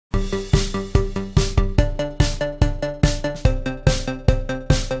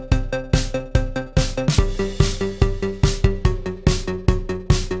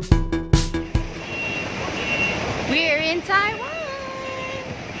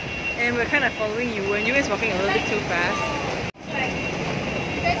and we're kind of following you, and you guys walking a little bit too fast.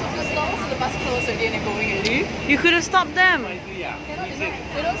 You guys are too slow, so the bus closed again and going already. You could have stopped them. They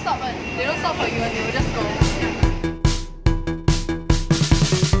don't stop it. They don't stop for you and they will just go.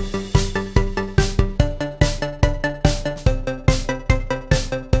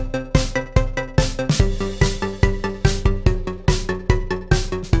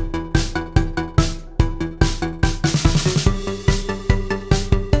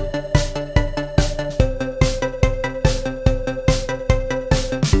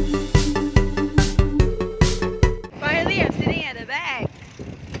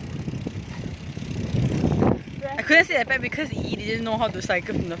 I couldn't sit at the back because E didn't know how to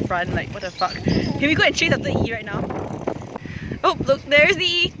cycle from the front. Like, what the fuck? Can we go and chase after E right now? Oh, look, there's the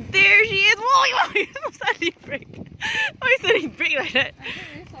E. There she is. Whoa, you suddenly brake. Why you suddenly brake like that?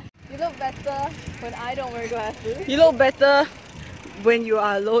 You look better when I don't wear glasses. You look better when you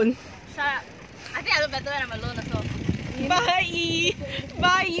are alone. Shut up. I think I look better when I'm alone as well. Bye, E.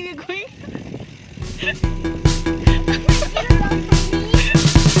 Bye, E. We're going.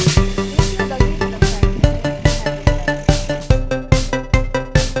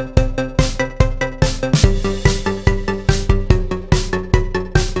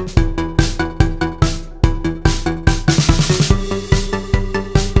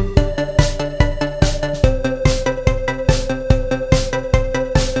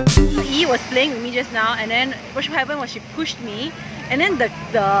 Was playing with me just now, and then what happened was she pushed me, and then the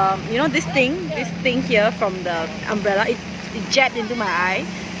you know this thing here from the umbrella, it jabbed into my eye,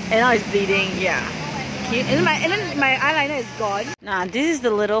 and now it's bleeding. Yeah, and then my eyeliner is gone. Nah, this is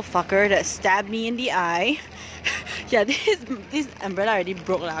the little fucker that stabbed me in the eye. Yeah, this umbrella already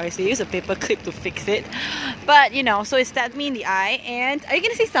broke now. So I used a paper clip to fix it, but you know, so it stabbed me in the eye. And are you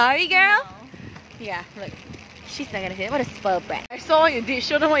gonna say sorry, girl? No. Yeah, look. She's not gonna say what a spoiled brat. I saw what you did.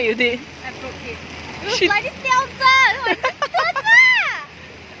 Show them what you did. I broke it. It was like this 掉针，真的？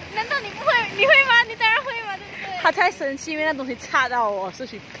难道你不会？你会吗？你当然会嘛，对不对？她太生气，因为那东西插到我，so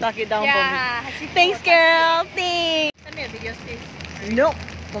she knock it down for Yeah, me. Thanks, girl. Thanks. Send me a video, please. Nope.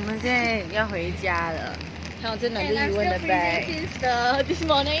 我们现在要回家了。看我这拿着 And I'm 语文 still 的 freezing bag. since this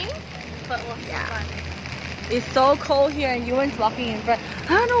morning, but was Yeah. fun. It's so cold here, and Yuan's walking in front.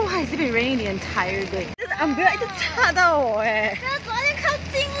 I don't know why it's been raining the entire day. 这个 umbrella 一直插到我哎！不要走那么靠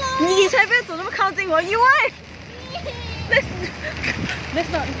近咯！你才不要走那么靠近我，Yuan. Let's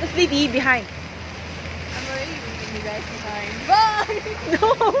leave E behind. I'm already leaving you guys behind. Bye!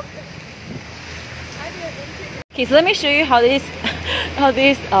 No. Okay, so let me show you how this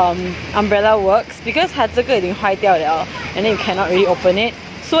umbrella works, because 它这个已经坏掉了 and then you cannot really open it.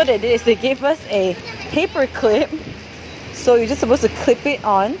 So what they did is they gave us a paper clip, so you're just supposed to clip it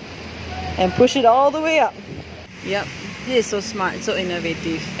on and push it all the way up. Yep, this is so smart, so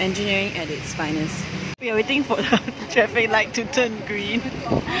innovative, engineering at its finest. We are waiting for the traffic light to turn green,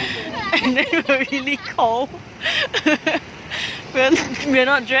 and then we're really cold. we're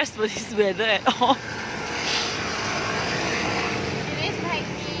not dressed for this weather at all. It is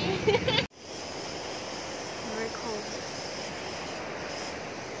spicy. Very cold.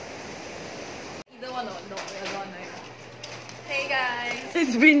 Either one or no, we're gone. Hey guys.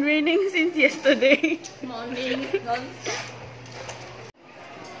 It's been raining since yesterday. Morning, non-stop.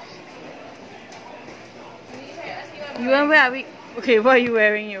 Yuan, where are we? Okay, what are you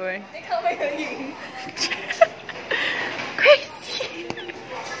wearing? Yuan? Crazy!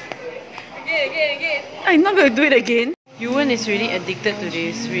 Again. I'm not gonna do it again. Yuan is really addicted to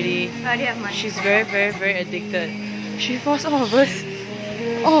this. Really, I already have money. she's very addicted. She forced all of us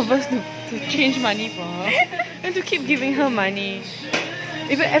to change money for her and to keep giving her money.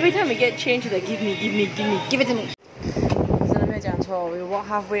 Every time we get change, she's like, give me, give it to me. So we walk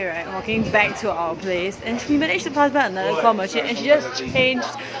halfway, right? Walking back to our place, and we managed to pass by another claw machine, and she just changed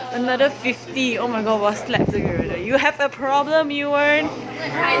another 50. Oh my god, what slap together. You have a problem, you weren't?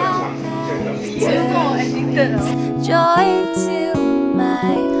 Joy to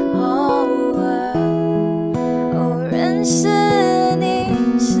my whole world. 哦，认识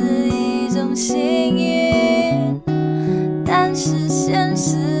你是一种幸运，但是现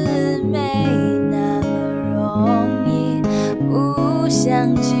实没那么容易。不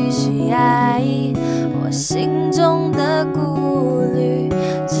想继续压抑我心中的顾虑，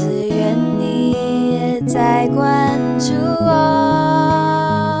只愿你也在关注我。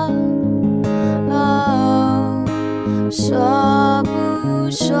说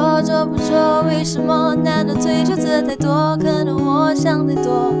不说，做不做，为什么？难道追求者太多？可能我想太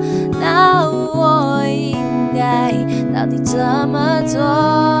多，那我